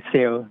อในเซ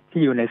ลล์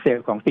ที่อยู่ในเซล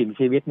ล์ของสิ่งมี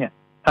ชีวิตเนี่ย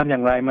ทำอย่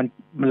างไรมัน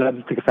เรา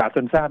ศึกษาจ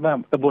นทราบว่า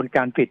กระบวนก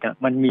ารผลิต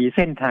มันมีเ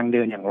ส้นทางเ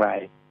ดินอย่างไร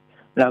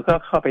แล้วก็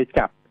เข้าไป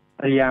จับ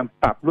พยายาม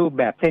ปรับรูป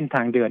แบบเส้นท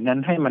างเดินนั้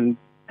นให้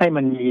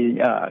มันมี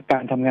กา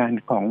รทำงาน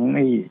ของไ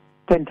อ้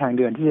เส้นทางเ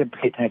ดินที่จะผ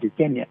ลิตไฮโดรเจ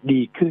นเนี่ย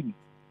ดีขึ้น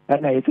และ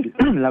ในที่สุด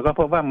เราก็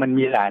พบว่ามัน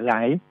มีหล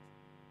าย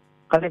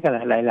เขาเรียกกัน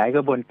หลายก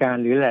ระบวนการ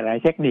หรือหลาย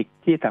ๆเทคนิค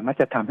ที่สามารถ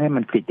จะทำให้มั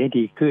นผลิตได้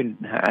ดีขึ้น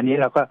นะฮะอันนี้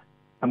เราก็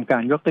ทำกา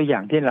รยกตัวอย่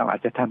างที่เราอา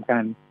จจะทำกา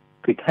ร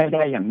ผลิตให้ไ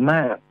ด้อย่างม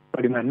ากป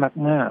ริมาณ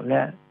มากๆแล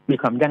ะมี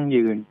ความยั่ง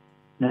ยืน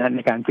นะฮะใน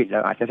การผลิตเร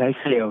าอาจจะใช้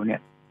เซลล์เนี่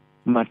ย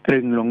มาตรึ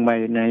งลงไป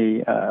ใน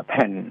แ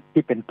ผ่น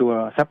ที่เป็นตัว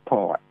ซัพพ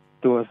อร์ต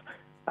ตัว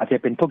อาจจะ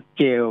เป็นพวก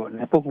เจลน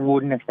ะพวก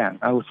วุ้นต่าง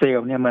ๆเอาเซล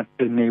ล์เนี่ยมา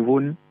ตรึงใน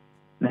วุ้น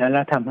นะฮะแ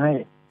ล้วทำให้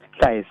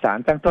ใส่สาร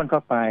ตั้งต้นเข้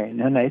าไป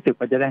นะในที่สุด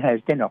มันจะได้ไฮโด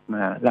รเจนออกม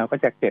าเราก็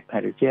จะเก็บไฮ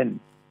โดรเจน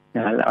น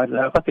ะแ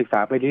ล้วก็ศึกษา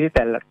ไปเรื่อยๆแ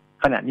ต่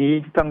ขณะนี้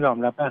ต้องยอม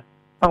รับว่า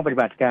ห้องปฏิ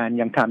บัติการ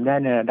ยังทำได้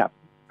ในระดับ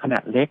ขนา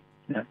ดเล็ก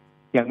นะ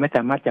ยังไม่ส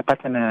ามารถจะพั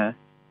ฒนา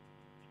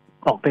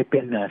ออกไปเป็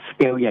นสเ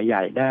กลให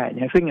ญ่ๆได้น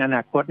ะซึ่งอน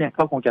าคตเนี่ยเข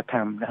าคงจะท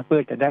ำนะเพื่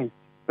อจะได้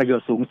ประโย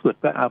ชน์สูงสุด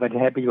เพื่อเอาไป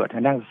ใช้ประโยชน์ท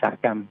างด้านอุตสาห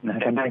กรรมนะ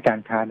ทางด้านกา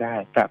รค้าได้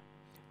ครับ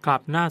ครั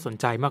บน่าสน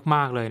ใจม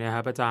ากๆเลยนะค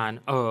รับอาจารย์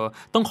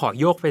ต้องขอ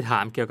โยกไปถา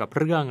มเกี่ยวกับ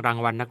เรื่องราง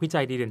วัลนักวิ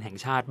จัยดีเด่นแห่ง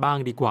ชาติบ้าง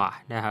ดีกว่า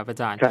นะครับอา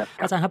จารย์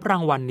ครับรา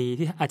งวัลนี้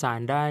ที่อาจาร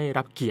ย์ได้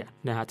รับเกียรติ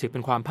นะฮะถือเป็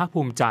นความภาค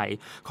ภูมิใจ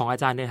ของอา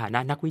จารย์ในฐานะ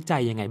นักวิจั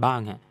ยยังไงบ้าง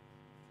ฮะ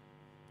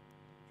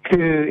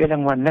คือรา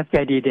งวัลนักวิ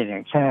จัยดีเด่นแ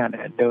ห่งชาติ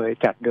โดย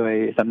จัดโดย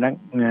สำนัก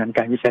งานก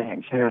ารวิจัยแห่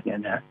งชาติเนี่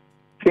ยนะ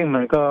ซึ่งมั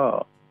นก็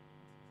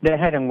ได้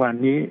ให้รางวัล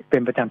นี้เป็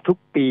นประจำทุก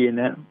ปี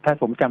นะถ้า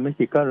ผมจำไม่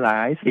ผิดก็หลา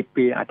ย10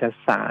ปีอาจจะ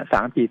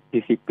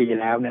30-40 ปี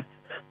แล้วนะ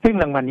ซึ่ง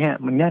รางวัลนี้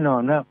มันแน่นอ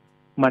นว่า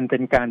มันเป็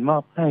นการมอ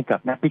บให้กับ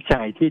นักวิ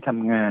จัยที่ท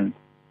ำงาน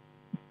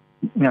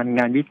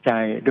วิจั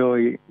ยโดย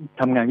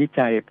ทำงานวิ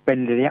จัยเป็น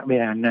ระยะเว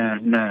ลา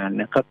นาน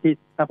นะครับที่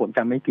ถ้าผมจ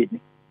ำไม่ผิด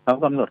เขา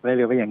กำหนดไว้เ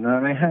ลยว่าอย่างน้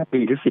อย5 ปี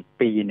หรือ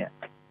10 ปีเนี่ย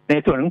ใน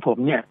ส่วนของผม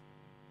เนี่ย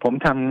ผม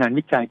ทำงาน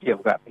วิจัยเกี่ย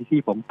วกับที่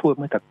ผมพูด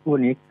เมื่อสักครู่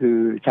นี้คือ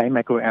ใช้ไม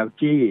โครแอล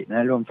จีน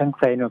ะรวมทั้งไ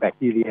ซโนแบค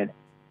ทีเรีย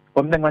ผ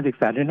มทำงานศึก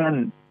ษาทาง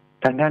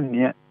ด้าน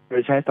นี้โด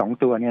ยใช้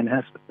2ตัวเนี่ยนะฮ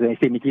ะเลย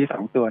สิ่งมีชีวิต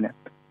2ตัวเนี่ย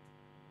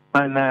ม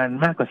านาน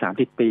มากกว่า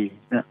30 ปี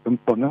นะ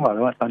ผมต้องบอกเล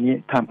ยว่าตอนนี้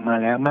ทำมา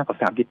แล้วมากกว่า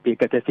30 ปี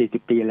ก็จะ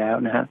40 ปีแล้ว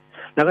นะฮะ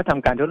แล้วก็ท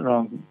ำการทดลอ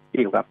งเ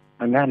กี่ยวกับ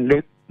ทางด้านลึ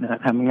กนะฮะ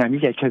ทำงานวิ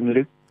จัยเชิง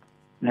ลึก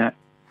นะฮะ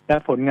และ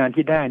ผลงาน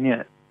ที่ได้เนี่ย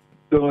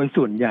โดย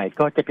ส่วนใหญ่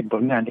ก็จะเป็นผ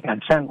ลงานในการ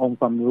สร้างองค์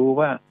ความรู้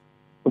ว่า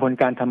กระบวน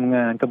การทำง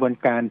านกระบวน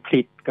การผ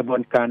ลิตกระบว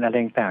นการอะไร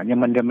ต่างๆเนี่ย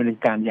มันดำเนิน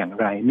การอย่าง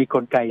ไรมีก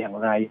ลไกอย่าง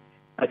ไร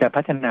อาจจะ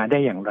พัฒนาได้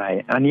อย่างไร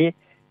อันนี้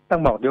ต้อ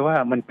งบอกด้วยว่า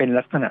มันเป็น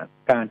ลักษณะ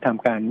การท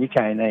ำการวิ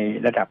จัยใน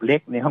ระดับเล็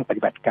กในห้องป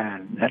ฏิบัติการ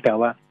นะแต่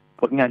ว่า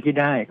ผลงานที่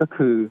ได้ก็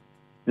คือ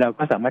เรา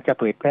ก็สามารถจะ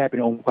เผยแพร่เป็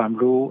นองค์ความ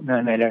รู้น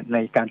ะใน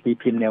การตี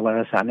พิมพ์ในวาร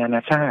สารนาน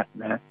าชาติ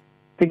นะ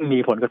ซึ่งมี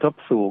ผลกระทบ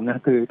สูงน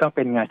ะคือต้องเ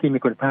ป็นงานที่มี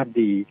คุณภาพ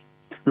ดี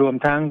รวม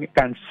ทั้ง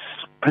การ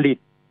ผลิต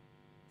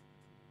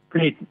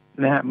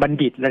นะฮะบัณ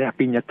ฑิตระดับ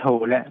ปริญญาโท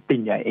และปริ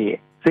ญญาเอก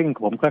ซึ่ง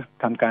ผมก็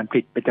ทำการผ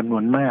ลิตเป็นจำนว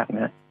นมาก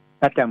นะ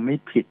ถ้าจำไม่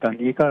ผิดตอน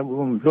นี้ก็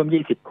ร่วม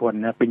20 คน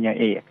นะปริญญา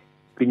เอก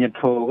ปริญญาโ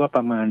ทก็ป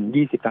ระมาณ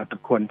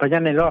20-30 คนเพราะฉะ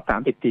นั้นในรอบ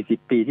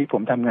30-40 ปีที่ผ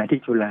มทำงานที่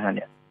จุฬาเ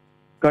นี่ย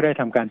ก็ได้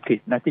ทำการผลิต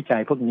นักวิจั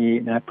ยพวกนี้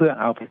นะเพื่อ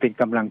เอาไปเป็น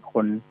กำลังค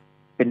น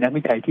เป็นนัก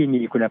วิจัยที่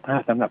มีคุณภาพ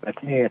สำหรับประ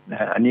เทศนะ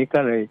ฮะอันนี้ก็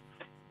เลย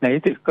ใน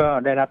ที่สุดก็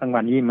ได้รับราง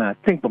วัลนี้มา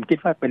ซึ่งผมคิด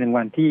ว่าเป็นราง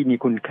วัลที่มี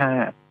คุณค่า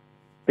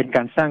เป็นก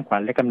ารสร้างขวั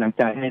ญและกำลังใ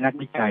จให้นัก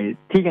วิจัย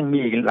ที่ยังมี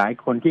อีกหลาย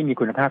คนที่มี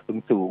คุณภาพ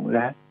สูงๆแล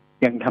ะ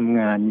ยังทำ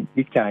งาน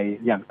วิจัย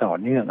อย่างต่อ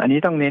เนื่องอันนี้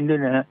ต้องเน้นด้ว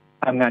ยนะฮะ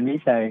ทำงานวิ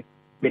จัย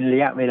เป็นระ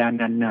ยะเวลา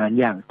นานๆ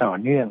อย่างต่อ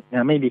เนื่องน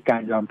ะไม่มีกา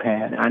รยอมแพ้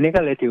อันนี้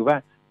ก็เลยถือว่า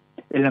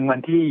เป็นรางวัล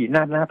ที่น่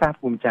าภาค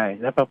ภูมิใจ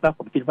และเพราะผ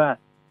มคิดว่า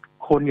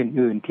คน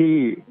อื่นๆที่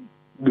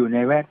อยู่ใน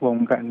แวดวง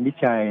การวิ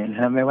จัยนะ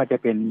ฮะไม่ว่าจะ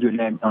เป็นอยู่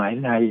ในมหาวิ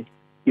ทยาลัย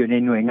อยู่ใน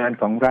หน่วยงาน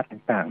ของรัฐ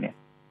ต่างๆเนี่ย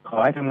ค ขอ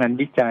ให้ทำงาน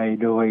วิจัย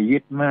โดยยึ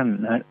ดมั่น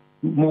นะ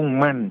มุ่ง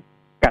มั่น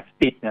กัด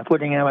ติดนะพูด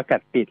ง่ายๆว่ากั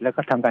ดติดแล้ว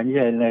ก็ทำการวิ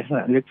จัยในลักษณ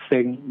ะลึก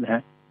ซึ้งนะฮ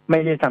ะไม่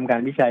ได้ทำกา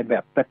รวิจัยแบ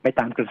บไป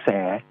ตามกระแส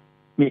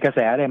มีกระแส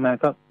อะไรมา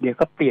ก็เดี๋ยว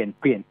ก็เปลี่ยน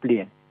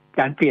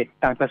การเปลี่ยน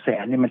ตามกระแส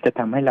เนี่ยมันจะ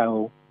ทำให้เรา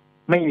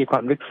ไม่มีควา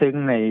มลึกซึ้ง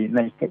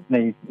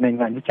ใน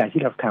งานวิจัย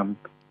ที่เราท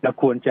ำเรา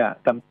ควรจะ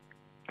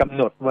กำ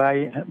หนดไว้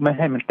ไม่ใ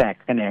ห้มันแตก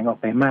แขนงออก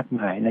ไปมาก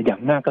มายนะอย่า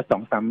งมากก็สอ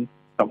งส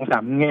า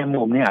มแง่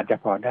มุมเนี่ยอาจจะ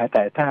พอได้แ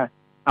ต่ถ้า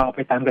เอาไป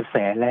ตามกระแส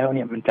แล้วเ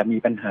นี่ยมันจะมี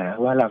ปัญหา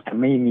ว่าเราจะ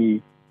ไม่มี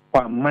คว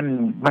าม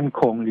มั่น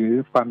คงหรือ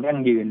ความยั่ง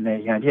ยืนใน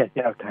งานที่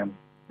เราท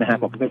ำนะฮะ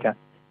ผมก็จะ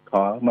ข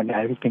อบรรยา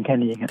ยเพียงแค่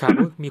นี้ครับ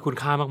มีคุณ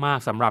ค่ามาก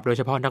ๆสำหรับโดยเ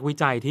ฉพาะนักวิ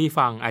จัยที่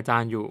ฟังอาจา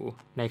รย์อยู่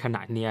ในขณ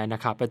ะนี้น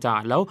ะครับอาจา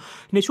รย์แล้ว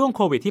ในช่วงโ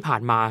ควิดที่ผ่า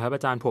นมาครับอ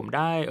าจารย์ผมไ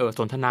ด้ส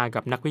นทนา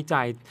กับนักวิ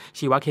จัย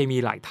ชีวเคมี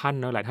หลายท่าน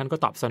นะหลายท่านก็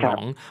ตอบสนอ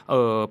ง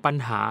ปัญ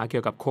หาเกี่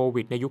ยวกับโค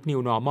วิดในยุค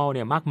New Normal เ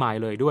นี่ยมากมาย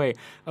เลยด้วย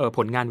ผ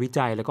ลงานวิ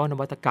จัยแล้วก็น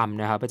วัตกรรม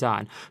นะครับอาจา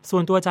รย์ส่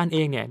วนตัวอาจารย์เอ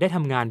งเนี่ยได้ท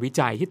ำงานวิ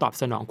จัยที่ตอบ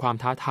สนองความ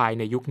ท้าทาย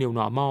ในยุค New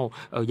Normal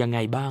ยังไง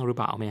บ้างหรือ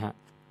เปล่าไหมฮะ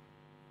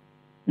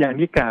อย่าง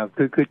ที่กล่าว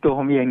คือตัวผ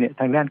มเองเนี่ย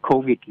ทางด้านโค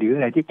วิดหรืออ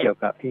ะไรที่เกี่ยว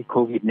กับโค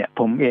วิดเนี่ย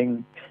ผมเอง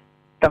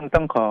ต้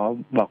องขอ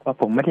บอกว่า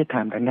ผมไม่ได้ท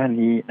ำทางด้าน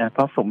นี้นะเพ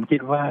ราะผมคิ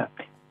ดว่า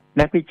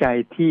นักวิจัย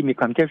ที่มี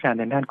ความเชี่ยวชาญ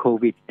ทางด้านโค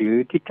วิดหรือ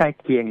ที่ใกล้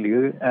เคียงหรือ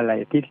อะไร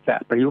ที่จะ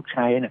ประยุกต์ใ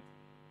ช้น่ะ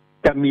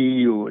จะมี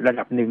อยู่ระ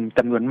ดับหนึ่งจ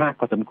ำนวนมาก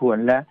พอสมควร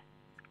และ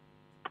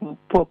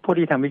พวก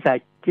ที่ทำวิจัย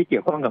ที่เกี่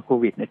ยวข้องกับโค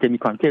วิดเนี่ยจะมี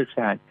ความเชี่ยวช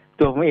าญ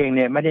ตัวผมเองเ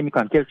นี่ยไม่ได้มีค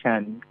วามเชี่ยวชาญ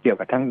เกี่ยว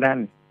กับทางด้าน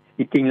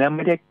จริงๆแล้วไ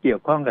ม่ได้เกี่ย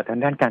วข้องกับทาง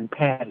ด้านการแพ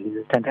ทย์หรือ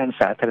ทางด้าน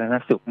สาธารณ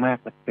สุขมาก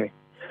เลย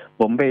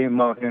ผมไป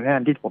มองทางด้า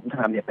นที่ผมท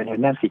ำเนี่ยเป็นทา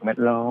งด้านสิ่งแว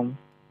ดล้อม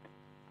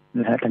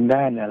นะฮะทาง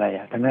ด้านอะไร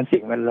ทางด้านสิ่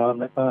งแวดล้อม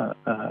แล้วก็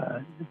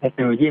เทคโ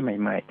นโลยีใ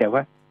หม่ๆแต่ว่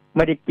าไ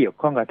ม่ได้เกี่ยว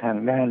ข้องกับทาง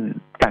ด้าน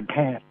การแพ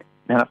ทย์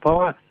นะครับเพราะ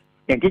ว่า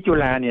อย่างที่จุ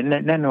ฬาเนี่ย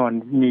แน่นอน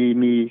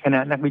มีคณะ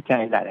นักวิจั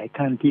ยหลายๆ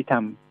ท่านที่ท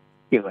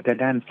ำเกี่ยวกับทาง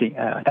ด้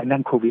า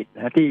นโควิดน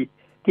ะ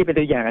ที่เป็น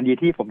ตัวอย่างอันดี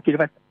ที่ผมคิด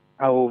ว่า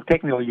เอาเทค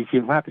โนโลยีชี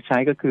วภาพไปใช้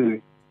ก็คือ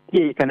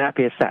ที่คณะเภ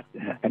สัช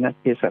คณะ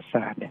เภสัชศ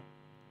าสตร์เนี่ย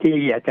ที่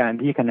อาจารย์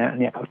ที่คณะ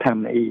เนี่ยเขาท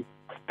ำ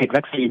ผลิต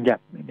วัคซีนจาก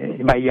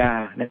ใบยา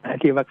นะ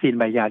ที่วัคซีน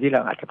ใบยาที่เร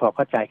าอาจจะพอเ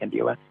ข้าใจกันดี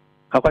ว่า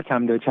เขาก็ท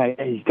ำโดยใช้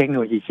เทคโน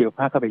โลยีชีวภ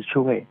าพเข้าไป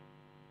ช่วย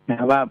น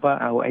ะว่า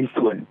เอา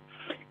ส่วน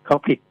เขา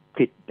ผลิต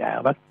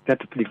ว่าจะ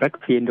ผลิตวัค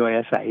ซีนโดย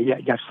อาศัย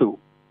ยาสูบ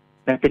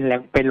นะเ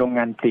ป็นโรงง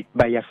านผลิตใ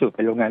บยาสูบเ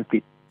ป็นโรงงานผลิ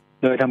ต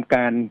โดยทำก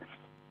าร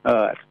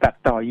ตัด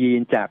ต่อยี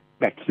นจาก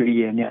แบคทีเรี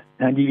ยเนี่ย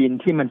ยีน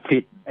ที่มันผลิ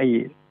ต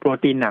โปร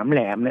ตีนหนามแห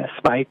ลมเนี่ยส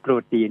ไปค์โปร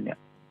ตีนเนี่ย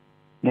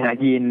นะ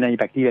ยีนในแ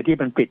บคทีเรียที่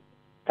มันผลิต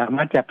สาม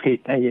ารถจะผลิต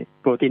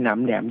โปรตีนหนาม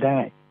แหลมได้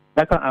แ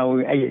ล้วก็เอา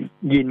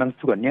ยีนบาง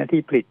ส่วนเนี่ย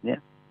ที่ผลิตเนี่ย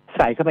ใ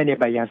ส่เข้าไปใน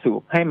ใบยาสู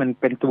บให้มัน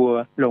เป็นตัว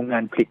โรงงา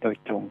นผลิตโดย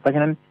ตรงเพราะฉ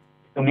ะนั้น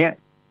ตรงเนี้ย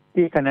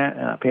ที่คณะ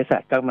เภสั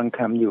ชกำลังท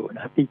ำอยู่น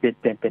ะครับที่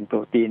เป็นโปร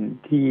ตีน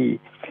ที่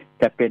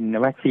จะเป็น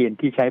วัคซีน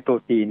ที่ใช้โปร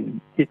ตีน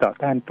ที่ต่อ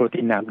ต้านโปรตี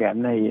นหนามแหลม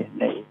ใ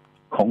น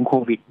ของโค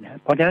วิดนะ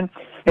เพราะฉะนั้น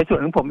ในส่วน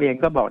ของผมเอง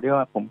ก็บอกได้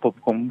ว่าผม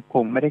ค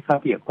งไม่ได้เข้า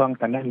เกี่ยวข้อง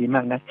ทางด้านนี้ม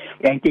ากนะ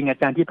แต่จริงๆอา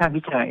จารย์ที่ภาค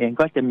วิชาเอง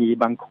ก็จะมี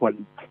บางคน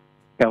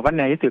แต่ว่าใ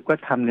นที่สุดก็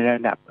ทำในร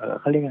ะดับ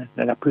เขาเรียก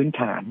ระดับพื้น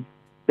ฐาน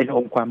เป็นอ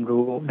งค์ความ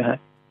รู้นะฮะ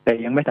แต่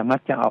ยังไม่สามาร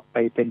ถจะออกไป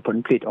เป็นผล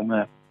ผลิตออกมา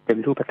เป็น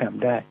รูปธรรม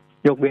ได้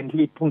ยกเว้น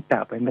ที่พุ่งกล่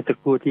าวไปเมื่อสัก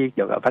ครู่ที่เ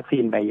กี่ยวกับวัคซี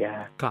นใบยา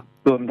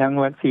รวมทั้ง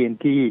วัคซีน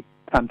ที่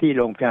ทำที่โ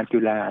รงพยาบาลจุ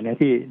ฬาเนี่ย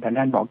ที่ทาง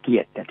ด้านหมอเกี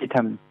ยรติที่ท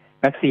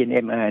ำวัคซีน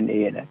mRNA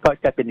นะก็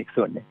จะเป็นอีก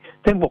ส่วนหนึ่ง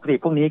ซึ่งปกติ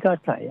พวกนี้ก็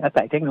อา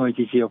ศัยเทคโนโล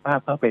ยีชีวภาพ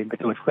เข้าเป็น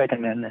ตัวช่วยทั้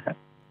งนั้นนะครับ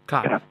ค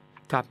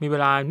รับมีเว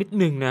ลานิด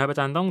นึงนะครับอา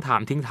จารย์ต้องถา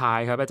มทิ้งท้าย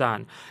ครับอาจาร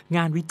ย์ง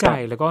านวิจัย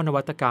แล้วก็น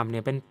วัตกรรมเนี่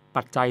ยเป็น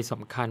ปัจจัยส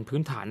ำคัญพื้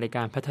นฐานในก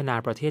ารพัฒนา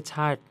ประเทศช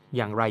าติอ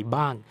ย่างไร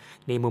บ้าง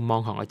ในมุมมอ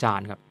งของอาจาร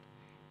ย์ครับ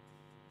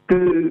คื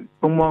อ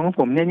มุมมองของ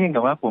ผมเนี่ยเนื่องจ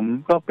ากว่าผม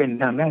ก็เป็น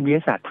ทางด้านวิท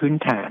ยาศาสตร์พื้น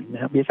ฐานน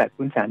ะครับวิทยาศาสตร์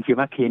พื้นฐานชีว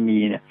เคมี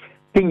เนี่ย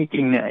ซึ่งจ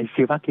ริงๆเนี่ย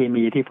ชีวเค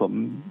มีที่ผม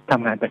ท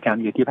ำงานประจ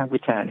ำอยู่ที่ภาค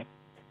วิชาเนี่ย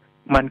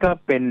มันก็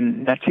เป็น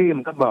ชื่อ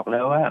มันก็บอกแ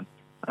ล้วว่า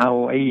เอา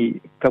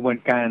กระบวน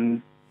กา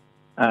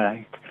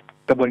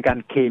ร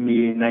เคมี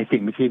ในสิ่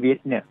งมีชีวิต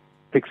เนี่ย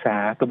ศึกษา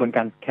กระบวนก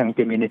ารทางเค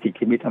มีในสิ่งมี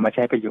ชีวิตเอามาใ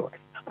ช้ประโยชน์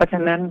เพราะฉ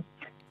ะนั้น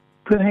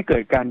เพื่อให้เกิ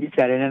ดการวิ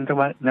จัยและ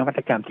นวัต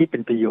กรรมที่เป็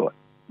นประโยชน์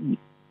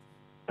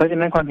เพราะฉะ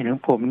นั้นความเห็นขอ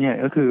งผมเนี่ย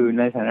ก็คือใ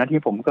นฐานะ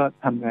ที่ผมก็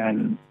ทำงาน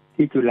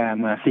ที่จุฬา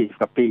มา40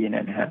 กว่าปีน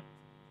ะฮะ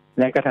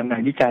และก็ทำงา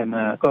นวิจัยม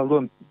าก็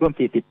ร่วม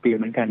40 ปี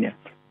เหมือนกันเนี่ย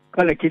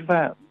ก็เลยคิดว่า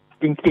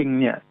จริง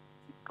ๆเนี่ย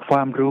คว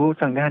ามรู้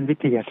ทางด้านวิ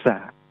ทยาศา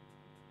สตร์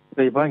โด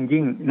ยเฉพาะอย่าง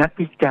ยิ่งนัก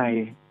วิจัย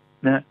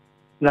นะ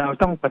เรา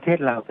ต้องประเท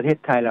ศ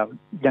ไทยเรา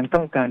ยังต้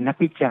องการนัก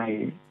วิจัย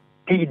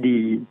ที่ดี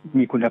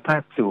มีคุณภา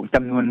พสูงจ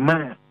ำนวนม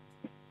า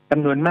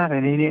กใน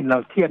นี้เรา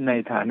เทียบใน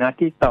ฐานะ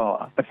ที่ต่อ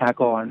ประชา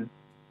กร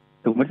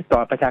ถูกไหมต่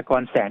อประชาก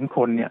ร100,000 ค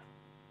นเนี่ย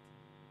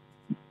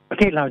ประ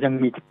เทศเรายัง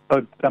มี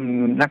จำน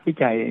วนนักวิ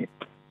จัย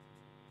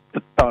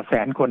ต่อ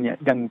100,000 คนเนี่ย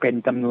ยังเป็น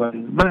จำนวน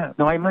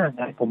น้อยมาก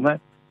นะผมว่า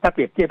ถ้าเป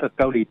รียบเทียบกับ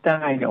เกาหลีใต้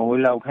เนี่ยโอ้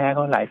เราแพ้เข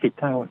าหลาย10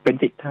 เท่าเป็น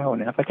10 เท่า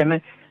นะครับเพราะฉะนั้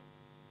น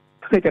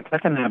เพื่อจะพั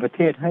ฒนาประเท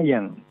ศให้อย่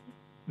าง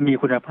มี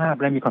คุณภาพ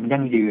และมีความ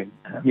ยั่งยืน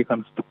มีความ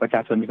สุขประช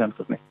าชนมีความ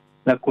สุขเนี่ย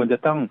เราควรจะ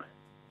ต้อง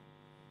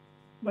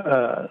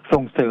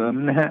ส่งเสริม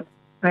นะฮะ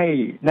ให้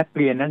นักเ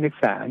รียนนักศึก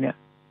ษาเนี่ย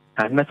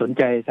หันมาสนใ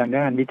จทาง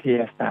ด้านวิทย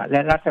าศาสตร์และ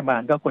รัฐบา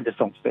ลก็ควรจะ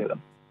ส่งเสริม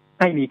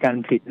ให้มีการ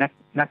ผลิต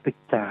นักศึก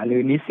ษาหรื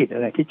อนิสิตอ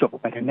ะไรที่จบออ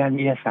กไปทางด้าน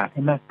วิทยาศาสตร์ใ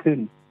ห้มากขึ้น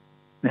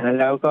นะฮะ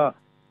แล้วก็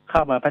เข้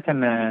ามาพัฒ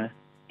นา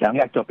หลัง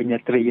จากจบปริญญา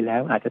ตรีแล้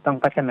วอาจจะต้อง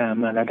พัฒนา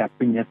มาระดับป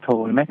ริญญาโท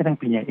แม้กระทั่ง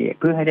ปริญญาเอก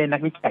เพื่อให้ได้นั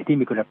กวิจัยที่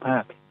มีคุณภา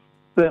พ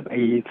เพื่อไป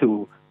สู่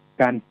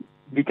การ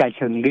วิจัยเ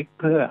ชิงลึก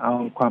เพื่อเอา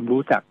ความ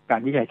รู้จากกา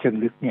รวิจัยเชิง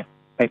ลึกเนี่ย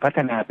ไปพัฒ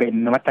นาเป็น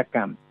นวัตกร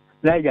รม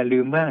และอย่าลื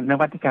มว่าน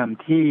วัตกรรม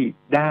ที่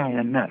ได้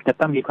นั้นน่ะจะ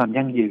ต้องมีความ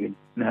ยั่งยืน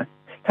นะ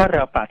ถ้าเร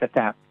าปราศจ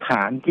ากฐ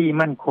านที่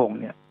มั่นคง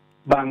เนี่ย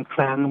บางค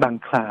รั้งบาง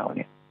คราวเ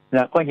นี่ยเร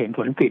าก็เห็นผ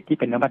ลผลิตที่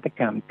เป็นนวัต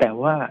กรรมแต่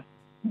ว่า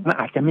มัน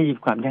อาจจะไม่มี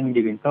ความยั่ง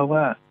ยืนเพราะว่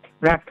า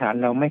รากฐาน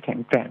เราไม่แข็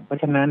งแกร่งเพรา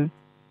ะฉะนั้น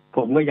ผ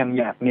มก็ยัง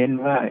อยากเน้น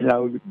ว่าเรา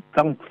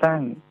ต้องสร้าง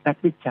นัก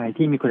วิจัย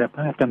ที่มีคุณภ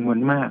าพจำนวน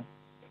มาก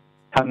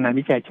ทำงาน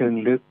วิจัยเชิง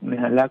ลึกน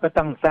ะฮะแล้วก็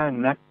ต้องสร้าง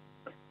นัก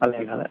อะไร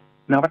กันละ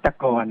นวัต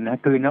กรนะ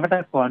คือนวัต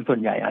กรส่วน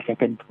ใหญ่อาจจะ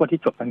เป็นพวกที่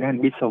จบทางด้าน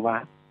วิศวะ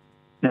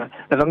นะ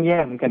เราต้องแย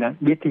กเหมือนกันนะ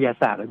วิทยา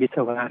ศาสตร์กับวิศ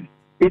วะ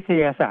วิท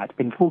ยาศาสตร์เ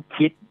ป็นผู้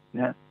คิดน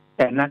ะแ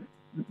ต่นัก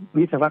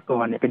วิศวก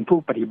รเนี่ยเป็นผู้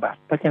ปฏิบัติ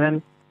เพราะฉะนั้น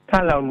ถ้า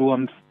เรารวม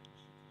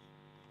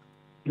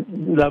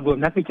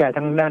นักวิจัย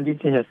ทั้งด้านวิ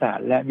ทยาศาสต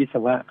ร์และวิศ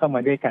วะเข้ามา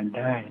ด้วยกัน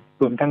ได้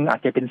รวมทั้งอา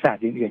จจะเป็นศาสต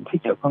ร์อื่นๆที่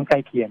เกี่ยวข้องใกล้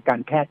เคียงกา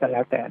รแพทย์ก็แล้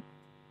วแต่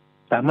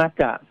สามารถ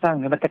จะสร้าง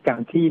นวัตกรรม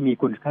ที่มี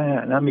คุณค่า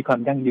และมีความ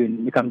ยั่งยืน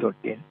มีความโดด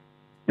เด่น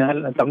นะ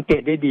สังเก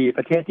ตได้ดีป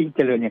ระเทศที่เ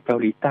จริญอย่างเกา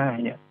หลีใต้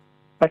เนี่ย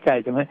เข้าใจ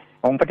ใช่ไหม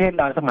ของประเทศ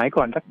เราสมัย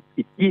ก่อนสัก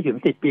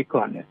20-10 ปี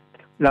ก่อนเนี่ย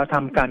เราท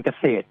ำการเก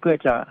ษตรเพื่อ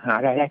จะหา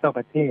รายได้เข้า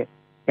ประเทศ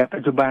แต่ปั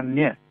จจุบันเ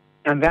นี่ย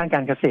ทางด้านก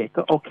ารเกษตร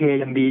ก็โอเค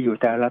ยังดีอยู่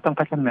แต่เราต้อง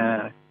พัฒนา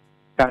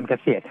การเก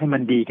ษตรให้มั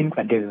นดีขึ้นก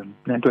ว่าเดิม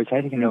นะโดยใช้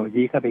เทคโนโล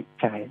ยีเข้าไป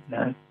ใช้น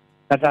ะ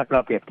ถ้าเร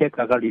าเปรียบเทียบ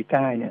กับเกาหลีใ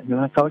ต้เนี่ย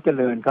เขาเจ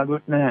ริญเขารุ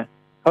ดหน้า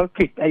เขาผ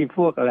ลิตไอ้พ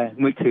วกอะไร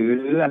มือถือ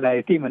หรืออะไร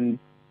ที่มัน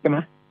ใช่ไหม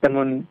จำน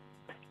วน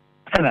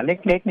ขนาดเ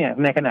ล็กๆเนี่ย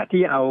ในขณะ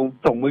ที่เอา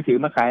ส่งมือถือ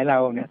มาขายเรา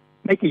เนี่ย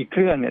ไม่กี่เค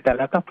รื่องเนี่ยแต่เ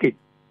ราต้องผลิต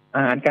อ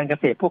าหารการเก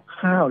ษตรพวก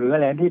ข้าวหรืออะ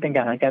ไรที่เป็น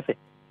อาหารการเกษตร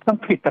ต้อง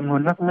ผลิตจำนว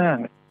นมาก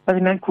ๆเพราะฉ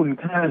ะนั้นคุณ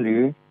ค่าหรือ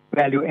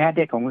value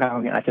added ของเรา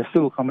เนี่ยอาจจะ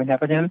สู้เขาไม่ได้เ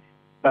พราะฉะนั้น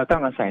เราต้อ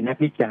งอาศัยนัก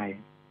วิจัย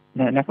น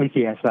ะนักวิท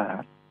ยาศาส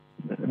ตร์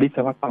วิศ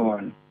วก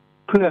ร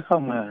เพื่อเข้า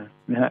มา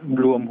นะฮะ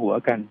รวมหัว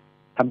กัน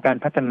ทำการ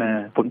พัฒนา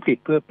ผลผลิต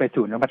เพื่อไป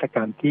สู่นวัตกร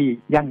รมที่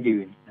ยั่งยื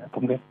นผ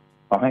มก็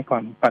ขอให้คว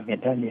ามเห็น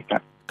ด้านนี้ครั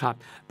บครับ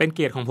เป็นเ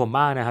กียรติของผม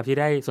มากนะครับที่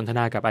ได้สนทน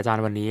ากับอาจาร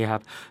ย์วันนี้ครั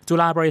บจุ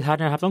ฬาบริทัศ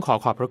น์นะครับต้องข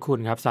อบพระคุณ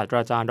ครับศาสตร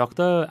าจารย์ด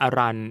ร.อ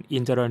รัญ อิ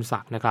นเจริญศั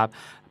กดิ์นะครับ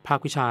ภาค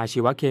วิชาชี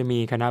วเคมี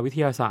คณะวิท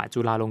ยาศาสตร์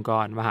จุฬาลงก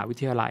รณ์มหาวิ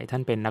ทยาลัยท่า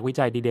นเป็นนักวิ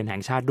จัยดีเด่นแห่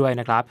งชาติด้วย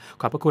นะครับ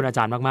ขอบพระคุณอาจ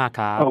ารย์มากๆ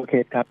ครับโอเค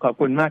ครับขอบ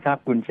คุณมากครับ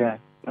คุณชา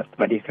ส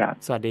วัสดีครับ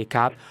สวัสดีค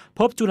รับ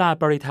พบจุฬา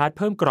บริทัศน์เ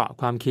พิ่มเกราะ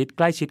ความคิดใ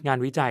กล้ชิดงาน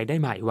วิจัยได้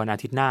ใหม่วันอา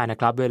ทิตย์หน้านะ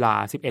ครับเวลา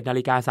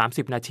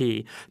 11:30 น.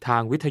ทา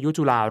งวิทยุ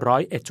จุฬา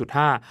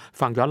 101.5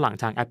 ฟังย้อนหลัง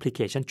ทางแอปพลิเค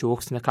ชัน Joox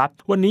นะครับ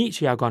วันนี้ช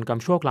ยากรก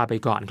ำโชคลาไป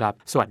ก่อนครับ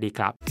สวัสดีค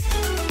รับ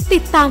ติ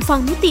ดตามฟัง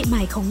มิติให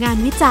ม่ของงาน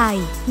วิจัย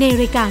ใน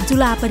รายการจุ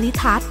ฬาบริ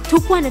ทัศน์ทุ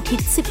กวันอาทิต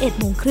ย์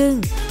 11:30 น.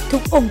ทุ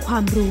กองค์ควา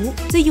มรู้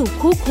จะอยู่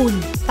คู่คุณ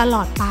ตล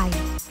อดไป